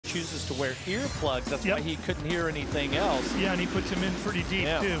chooses to wear earplugs. That's why he couldn't hear anything else. Yeah, and he puts them in pretty deep,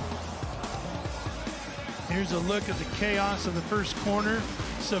 too. Here's a look at the chaos of the first corner.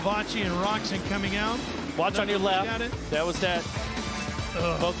 Savachi and Roczen coming out. Watch on your left. That was that.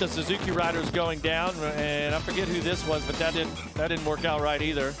 Both the Suzuki riders going down, and I forget who this was, but that didn't work out right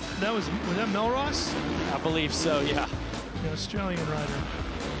either. Was that Melross? I believe so, yeah. The Australian rider.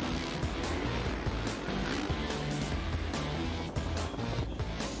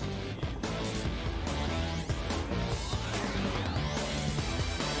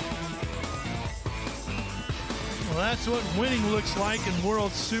 Well, that's what winning looks like in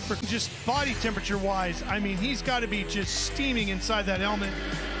World Super. Just body temperature-wise, I mean, he's got to be just steaming inside that helmet,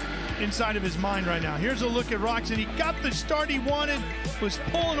 inside of his mind right now. Here's a look at Roczen. He got the start he wanted, was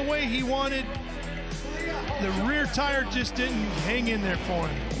pulling away he wanted. The rear tire just didn't hang in there for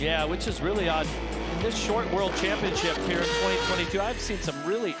him. Yeah, which is really odd. In this short World Championship here in 2022, I've seen some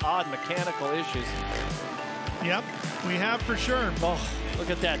really odd mechanical issues. Yep, we have for sure. Oh, look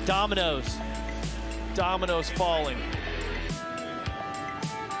at that, dominoes. Dominoes falling.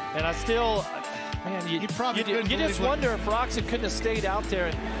 And I still, man, you just wonder if Roczen couldn't have stayed out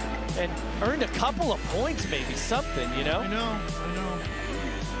there and earned a couple of points, maybe something, you know? I know.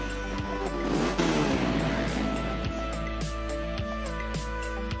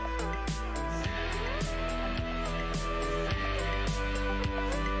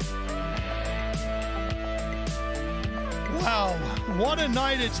 Wow, what a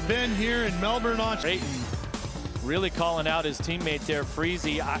night it's been here in Melbourne, Australia. Really calling out his teammate there,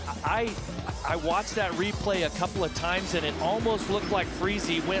 Freezy. I watched that replay a couple of times, and it almost looked like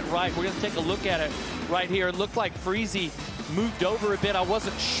Freezy went right. We're going to take a look at it right here. It looked like Freezy moved over a bit. I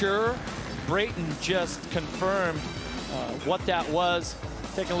wasn't sure. Brayton just confirmed what that was.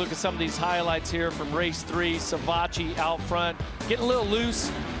 Taking a look at some of these highlights here from race 3. Savachi out front, getting a little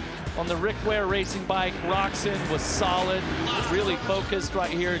loose on the Rick Ware racing bike. Roczen was solid, really focused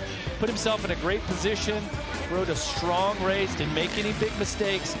right here. Put himself in a great position, rode a strong race, didn't make any big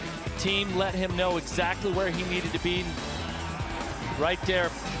mistakes. Team let him know exactly where he needed to be. Right there,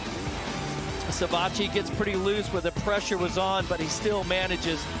 Savachi gets pretty loose where the pressure was on, but he still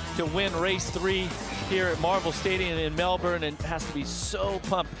manages to win race 3 here at Marvel Stadium in Melbourne, and has to be so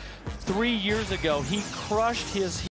pumped. 3 years ago, he crushed his